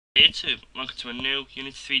Hey YouTube, welcome to a new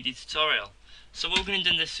Unity 3D tutorial. So what we're going to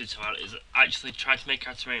do in this tutorial is actually try to make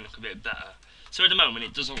our terrain look a bit better. So at the moment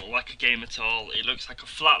it doesn't look like a game at all, it looks like a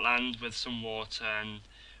flat land with some water and,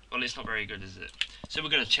 well, it's not very good, is it? So we're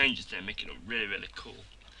going to change it and make it look really cool.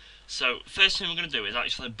 So first thing we're going to do is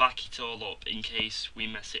actually back it all up in case we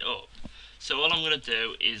mess it up. So all I'm going to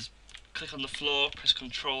do is click on the floor, press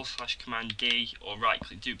Ctrl/Command D, or right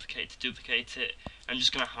click duplicate to duplicate it. I'm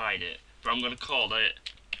just going to hide it, but I'm going to call it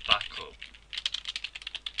backup,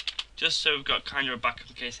 just so we've got kind of a backup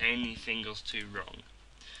in case anything goes too wrong.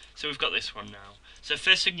 So we've got this one now. So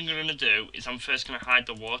first thing I'm going to do is I'm first going to hide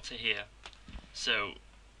the water here. So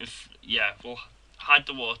we'll hide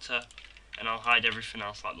the water and I'll hide everything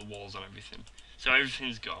else, like the walls and everything. So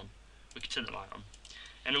everything's gone. We can turn the light on.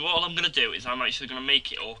 And what I'm going to do is I'm actually going to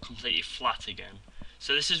make it all completely flat again.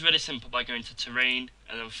 So this is really simple by going to terrain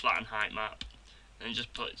and then flatten Heightmap and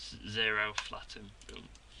just put 0 flatten, boom.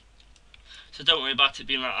 So don't worry about it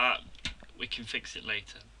being like that, we can fix it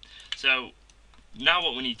later. So now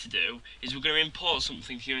what we need to do is we're going to import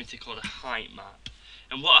something to Unity called a Heightmap.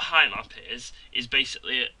 And what a Heightmap is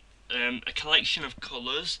basically a collection of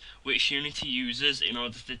colours which Unity uses in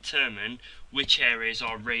order to determine which areas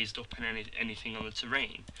are raised up in anything on the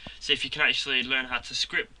terrain. So if you can actually learn how to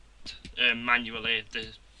script manually the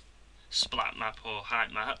splat map or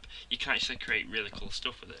height map, you can actually create really cool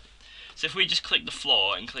stuff with it. So if we just click the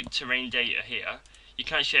floor and click terrain data here, you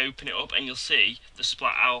can actually open it up and you'll see the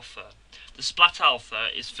splat alpha. The splat alpha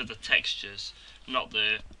is for the textures, not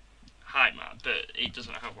the height map, but it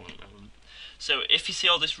doesn't have one at the moment. So if you see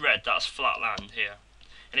all this red, that's flat land here.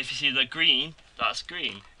 And if you see the green, that's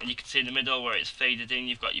green. And you can see in the middle where it's faded in,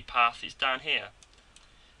 you've got your path, it's down here.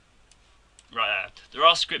 Right there. There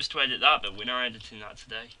are scripts to edit that, but we're not editing that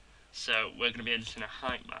today. So we're going to be editing a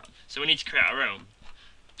height map. So we need to create our own.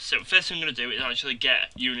 So first thing I'm going to do is actually get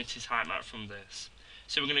Unity's height map from this.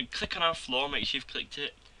 So we're going to click on our floor, make sure you've clicked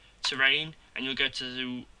it, terrain, and you'll go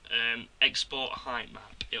to export height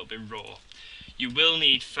map. It'll be raw. You will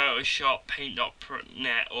need Photoshop,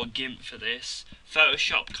 Paint.net or GIMP for this.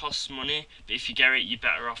 Photoshop costs money, but if you get it, you're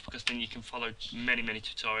better off because then you can follow many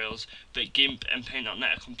tutorials. But GIMP and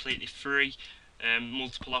Paint.net are completely free.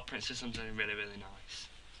 Multiple operating systems are really nice.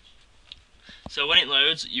 So when it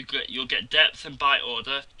loads, you'll get depth and byte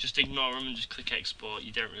order. Just ignore them and just click export.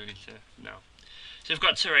 You don't really need to know. So we've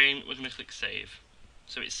got terrain. We're going to click save.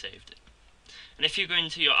 So it's saved it. And if you go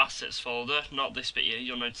into your assets folder, not this bit here,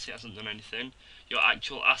 you'll notice it hasn't done anything. Your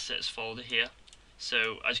actual assets folder here.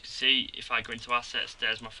 So as you can see, if I go into assets,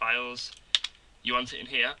 there's my files. You want it in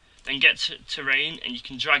here. Then get to terrain and you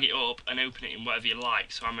can drag it up and open it in whatever you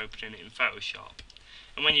like. So I'm opening it in Photoshop.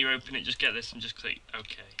 And when you open it, just get this and just click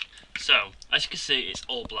OK. So, as you can see, it's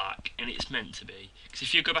all black, and it's meant to be. Because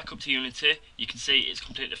if you go back up to Unity, you can see it's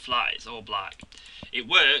completely flat, it's all black. It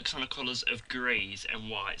works on the colours of greys and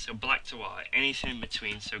white, so black to white, anything in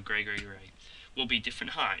between, so grey, will be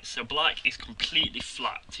different heights. So black is completely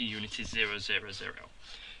flat to Unity 000.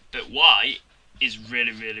 But white is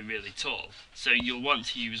really tall, so you'll want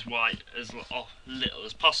to use white as little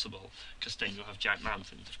as possible, because then you'll have giant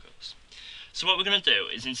mountains, of course. So what we're going to do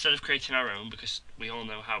is, instead of creating our own, because we all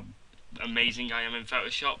know how amazing I am in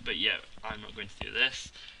Photoshop, but yeah, I'm not going to do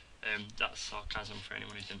this. That's sarcasm for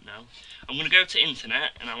anyone who didn't know. I'm going to go to internet,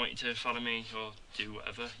 and I want you to follow me, or do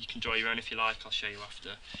whatever. You can draw your own if you like, I'll show you after.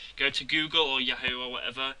 Go to Google or Yahoo or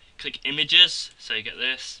whatever, click images, so you get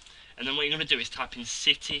this, and then what you're going to do is type in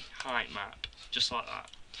city height map, just like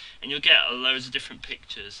that. And you'll get loads of different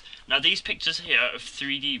pictures. Now these pictures here of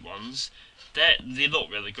 3D ones, they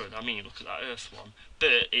look really good. I mean, look at that Earth one,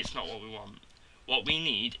 but it's not what we want. What we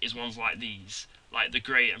need is ones like these, like the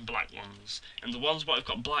grey and black ones, and the ones what have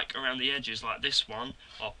got black around the edges like this one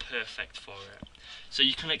are perfect for it. So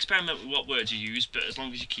you can experiment with what words you use, but as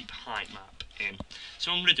long as you keep height map in.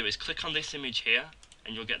 So what I'm going to do is click on this image here,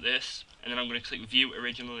 and you'll get this, and then I'm going to click view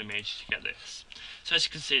original image to get this. So as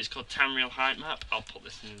you can see, it's called Tamriel height map. I'll put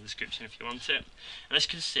this in the description if you want it. And as you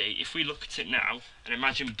can see, if we look at it now and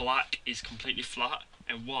imagine black is completely flat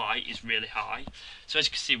and white is really high, so as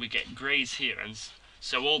you can see we get greys here, and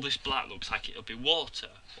so all this black looks like it'll be water,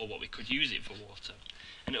 or what we could use it for water,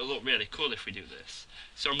 and it'll look really cool if we do this.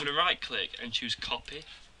 So I'm going to right click and choose copy,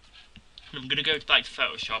 and I'm going to go back to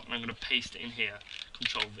Photoshop and I'm going to paste it in here,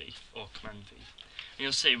 Control V or Command V, and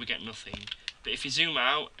you'll see we get nothing. But if you zoom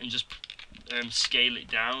out and just scale it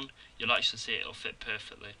down, you'll actually see it'll fit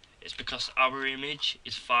perfectly. It's because our image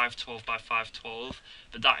is 512 by 512,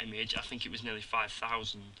 but that image, I think it was nearly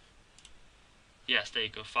 5,000. Yes, there you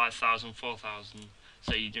go, 5,000, 4,000.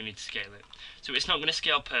 So you do need to scale it. So it's not going to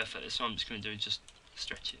scale perfectly, so I'm just going to do is just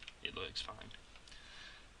stretch it. It looks fine.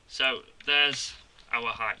 So there's our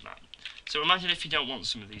height map. So imagine if you don't want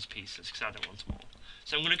some of these pieces, because I don't want them all.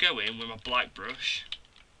 So I'm going to go in with my black brush,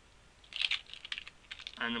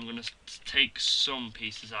 and I'm going to take some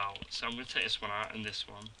pieces out. So I'm going to take this one out and this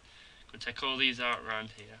one. I'm going to take all these out around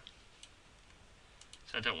here.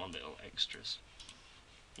 So I don't want little extras.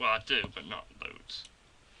 Well, I do, but not loads.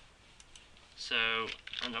 So,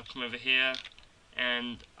 and I'll come over here,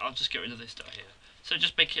 and I'll just get rid of this dot here. So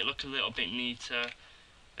just make it look a little bit neater.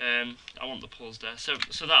 I want the pulls there, so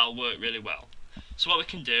that'll work really well. So what we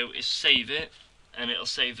can do is save it, and it'll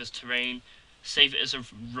save as terrain. Save it as a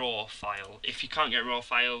raw file. If you can't get a raw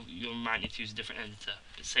file, you might need to use a different editor,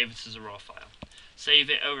 but save it as a raw file. Save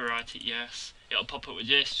it, overwrite it, yes. It'll pop up with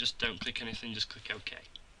this, just don't click anything, just click OK.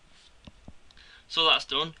 So that's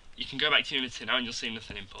done. You can go back to Unity now and you'll see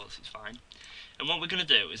nothing imports, it's fine. And what we're going to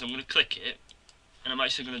do is I'm going to click it, and I'm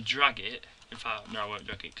actually going to drag it. In fact, no, I won't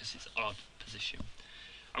drag it because it's odd position.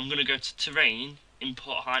 I'm going to go to Terrain,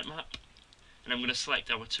 Import Heightmap, and I'm going to select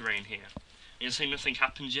our terrain here. And you'll see nothing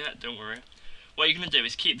happens yet, don't worry. What you're going to do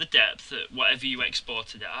is keep the depth at whatever you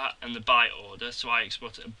exported it at, and the byte order. So I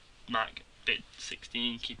exported a Mac bit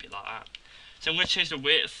 16, keep it like that. So I'm going to change the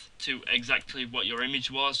width to exactly what your image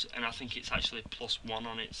was, and I think it's actually +1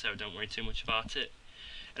 on it, so don't worry too much about it.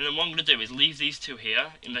 And then what I'm going to do is leave these two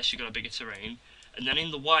here, unless you've got a bigger terrain. And then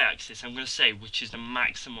in the y-axis, I'm going to say which is the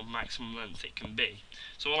maximum length it can be.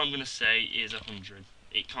 So all I'm going to say is 100.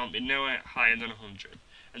 It can't be nowhere higher than 100.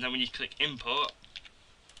 And then when you click import,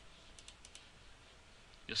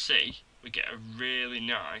 you'll see we get a really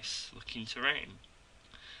nice looking terrain.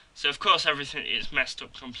 So of course everything is messed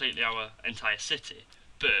up completely, our entire city,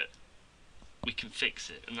 but we can fix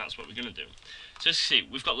it, and that's what we're going to do. So as you see,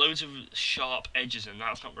 we've got loads of sharp edges, and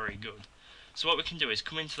that's not very good. So what we can do is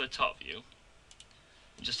come into the top view,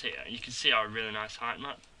 and just here, and you can see our really nice height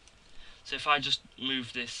map. So if I just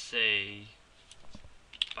move this, say,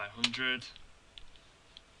 by 100,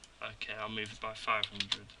 okay, I'll move it by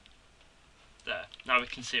 500. There. Now we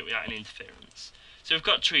can see it without any interference. So we've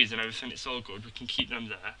got trees and everything, it's all good, we can keep them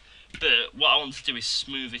there. But what I want to do is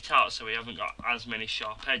smooth it out so we haven't got as many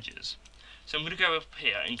sharp edges. So I'm going to go up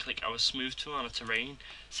here and click our smooth tool on a terrain,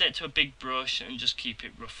 set it to a big brush and just keep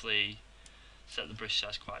it roughly, set the brush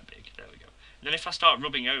size quite big, there we go. And then if I start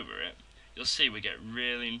rubbing over it, you'll see we get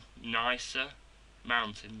really nicer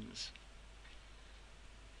mountains.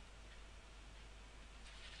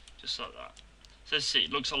 Just like that. So see,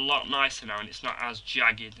 it looks a lot nicer now and it's not as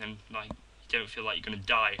jagged and like you don't feel like you're going to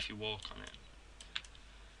die if you walk on it.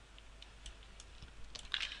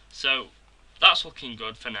 So that's looking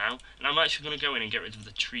good for now, and I'm actually going to go in and get rid of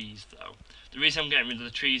the trees though. The reason I'm getting rid of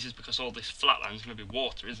the trees is because all this flatland is going to be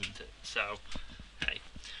water, isn't it? So, hey,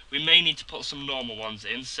 we may need to put some normal ones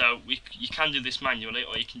in, so you can do this manually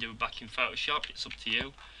or you can do it back in Photoshop, it's up to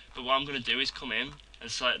you. But what I'm going to do is come in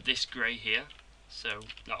and select this grey here, so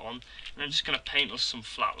that one, and I'm just going to paint us some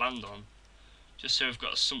flat land on, just so we've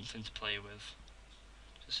got something to play with.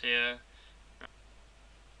 Just here.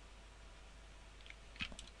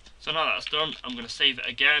 So now that's done, I'm going to save it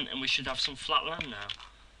again, and we should have some flat land now.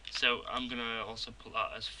 So I'm going to also put that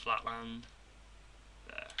as flat land.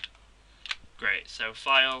 There. Great, so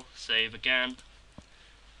file, save again.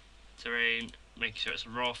 Terrain, make sure it's a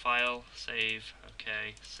raw file, save,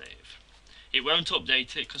 okay, save. It won't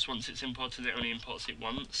update it because once it's imported it only imports it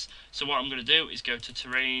once. So what I'm going to do is go to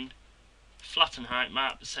terrain, flatten height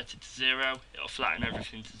map, set it to 0, it'll flatten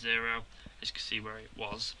everything to 0, as you can see where it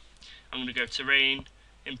was. I'm going to go terrain,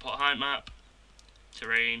 import height map,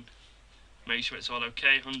 terrain, make sure it's all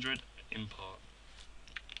okay, 100, import.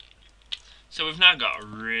 So we've now got a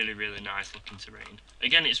really nice looking terrain.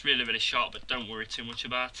 Again, it's really sharp, but don't worry too much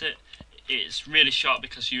about it. It's really sharp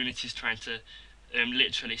because Unity is trying to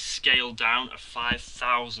literally scale down a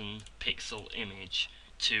 5,000 pixel image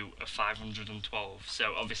to a 512,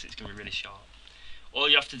 so obviously it's going to be really sharp. All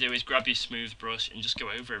you have to do is grab your smooth brush and just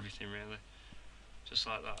go over everything really, just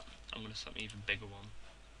like that. I'm going to set an even bigger one.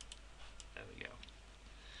 There we go.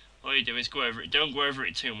 All you do is go over it, don't go over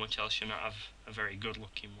it too much else you'll not have a very good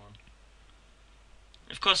looking one.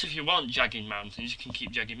 Of course if you want jagged mountains you can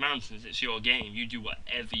keep jagged mountains, it's your game, you do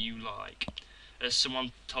whatever you like. As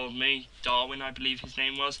someone told me, Darwin I believe his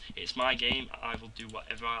name was, it's my game, I will do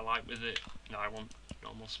whatever I like with it, and I want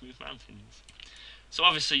normal smooth mountains. So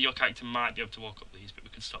obviously your character might be able to walk up these, but we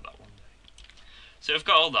could stop that one day. So we've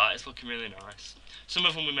got all that, it's looking really nice. Some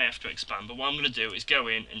of them we may have to expand, but what I'm going to do is go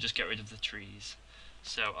in and just get rid of the trees.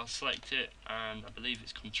 So I'll select it, and I believe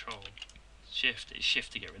it's Control. Shift, it's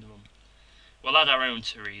Shift to get rid of them. We'll add our own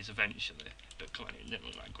trees eventually, but come on, it didn't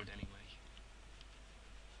look that good anyway.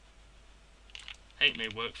 Hey, it may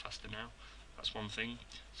work faster now. That's one thing.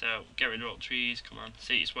 So get rid of all trees, come on.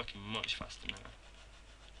 See, it's working much faster now.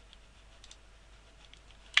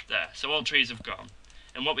 There, so all trees have gone.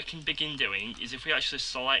 And what we can begin doing is if we actually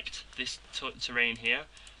select this terrain here,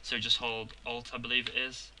 so just hold Alt, I believe it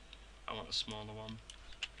is. I want a smaller one.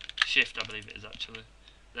 Shift, I believe it is actually.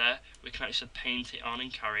 There, we can actually paint it on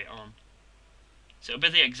and carry it on. So it'll be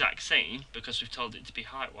the exact same because we've told it to be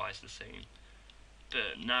height-wise the same.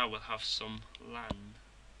 But now we'll have some land.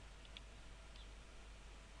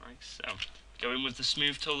 Like so. Go in with the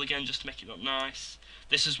smooth tool again just to make it look nice.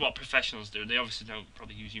 This is what professionals do. They obviously don't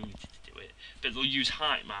probably use Unity to do it, but they'll use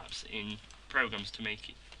Heightmaps in programs to make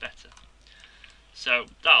it better. So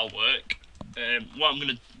that'll work.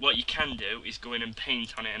 What you can do is go in and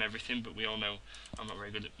paint on it and everything, but we all know I'm not very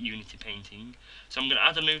good at Unity painting. So I'm going to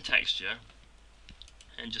add a new texture,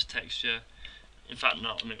 and just texture. In fact,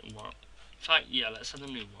 not a new one. In fact, yeah, let's add a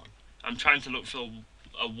new one. I'm trying to look for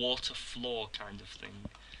a water floor kind of thing.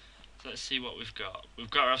 So let's see what we've got. We've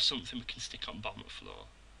got to have something we can stick on bottom of floor.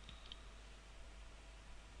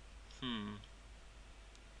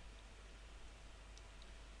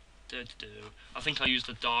 I think I'll use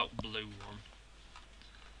the dark blue one.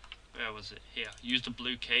 Where was it? Here. Use the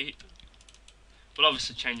blue cape. We'll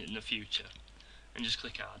obviously change it in the future. And just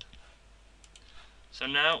click add. So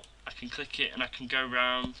now I can click it and I can go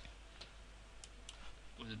around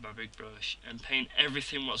with my big brush and paint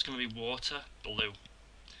everything what's going to be water blue.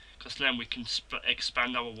 Because then we can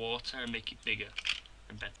expand our water and make it bigger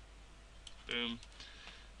and better. Boom.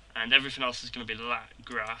 And everything else is going to be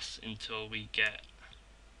grass until we get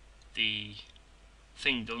the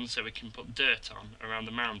thing done so we can put dirt on around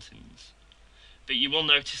the mountains. But you will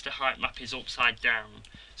notice the height map is upside down.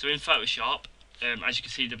 So in Photoshop, as you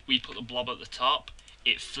can see, we put the blob at the top,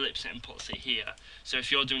 it flips it and puts it here. So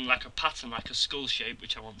if you're doing like a pattern, like a skull shape,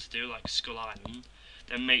 which I want to do, like Skull Island,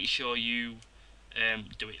 then make sure you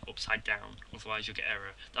do it upside down, otherwise you'll get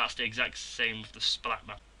error. That's the exact same with the splat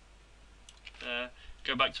map.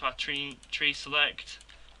 Go back to our tree select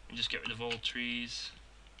and just get rid of all trees.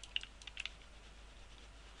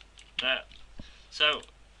 There. So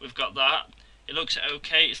we've got that. It looks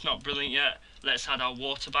okay, it's not brilliant yet. Let's add our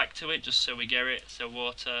water back to it just so we get it. So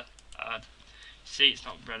water, add. See, it's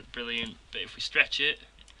not brilliant, but if we stretch it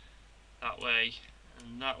that way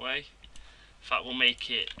and that way, in fact we'll make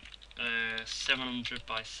it 700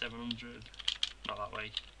 by 700, not that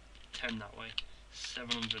way, 10 that way,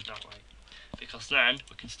 700 that way, because then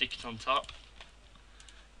we can stick it on top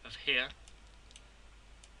of here,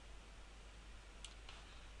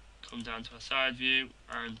 come down to our side view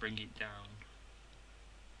and bring it down,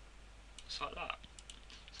 just like that.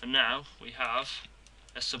 So now we have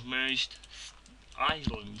a submerged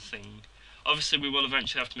island thing. Obviously we will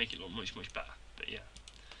eventually have to make it look much better, but yeah.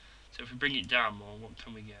 So if we bring it down more, what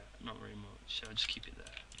can we get? Not very much, so I'll just keep it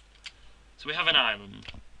there. So we have an island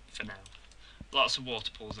for now. Lots of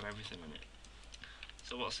water pools and everything on it.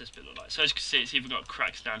 So what's this bit look like? So as you can see, it's even got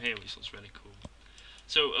cracks down here, which looks really cool.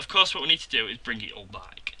 So of course what we need to do is bring it all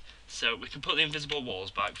back. So we can put the invisible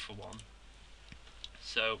walls back for one.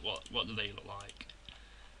 So what do they look like?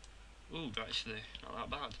 Ooh, they're actually not that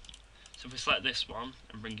bad. So if we select this one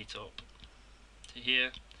and bring it up to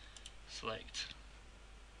here, select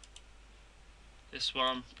this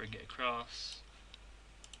one, bring it across,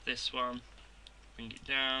 this one, bring it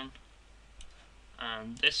down,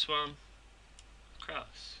 and this one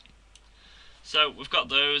across. So we've got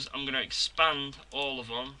those. I'm going to expand all of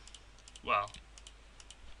them. Well,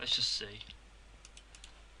 let's just see,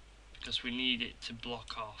 because we need it to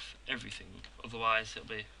block off everything, otherwise it'll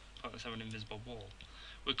be pointless having an invisible wall.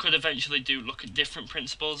 We could eventually look at different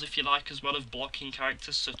principles, if you like, as well, of blocking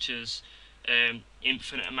characters, such as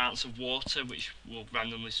infinite amounts of water, which will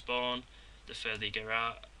randomly spawn the further you go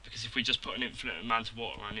out, because if we just put an infinite amount of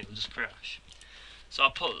water on, it'll just crash. So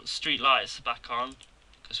I'll put street lights back on,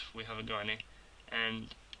 because we haven't got any,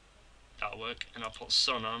 and that'll work, and I'll put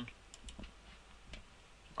sun on,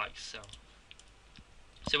 like so.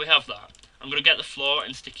 So we have that. I'm going to get the floor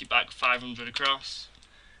and stick it back 500 across,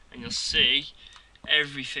 and you'll see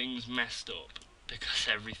everything's messed up, because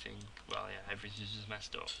everything's just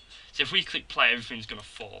messed up. So if we click play, everything's going to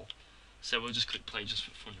fall. So we'll just click play just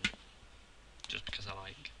for fun, just because I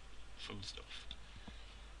like fun stuff.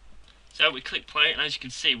 So we click play, and as you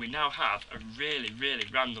can see, we now have a really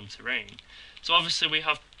random terrain. So obviously we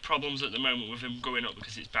have problems at the moment with him going up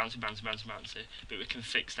because it's bouncy, but we can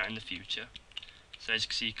fix that in the future. So as you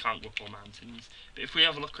can see, you can't go up all mountains. But if we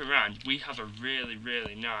have a look around, we have a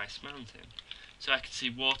really nice mountain. So I can see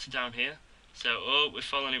water down here. So, oh, we're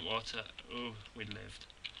falling in water. Oh, we lived.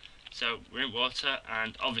 So we're in water,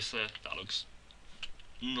 and obviously that looks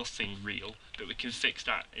nothing real, but we can fix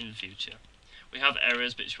that in the future. We have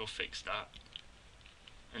errors, which we'll fix that.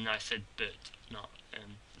 And I said but, not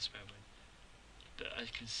the swear word. But as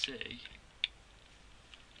you can see,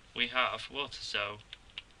 we have water, so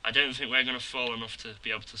I don't think we're going to fall enough to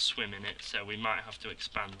be able to swim in it, so we might have to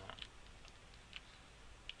expand that.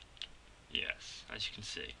 Yes, as you can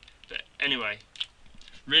see. But anyway,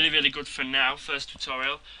 really good for now, first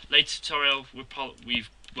tutorial. Later tutorial,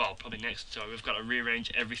 probably next tutorial, we've got to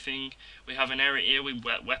rearrange everything. We have an area here with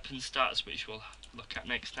weapon stats, which we'll look at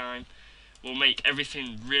next time. We'll make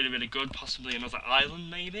everything really good, possibly another island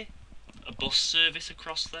maybe. A bus service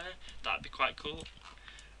across there, that'd be quite cool.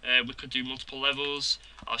 We could do multiple levels.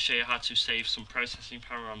 I'll show you how to save some processing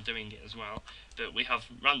power on doing it as well. But we have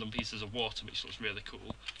random pieces of water, which looks really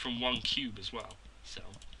cool, from one cube as well. So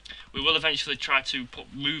we will eventually try to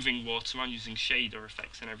put moving water on using shader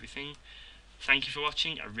effects and everything. Thank you for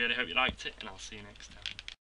watching, I really hope you liked it, and I'll see you next time.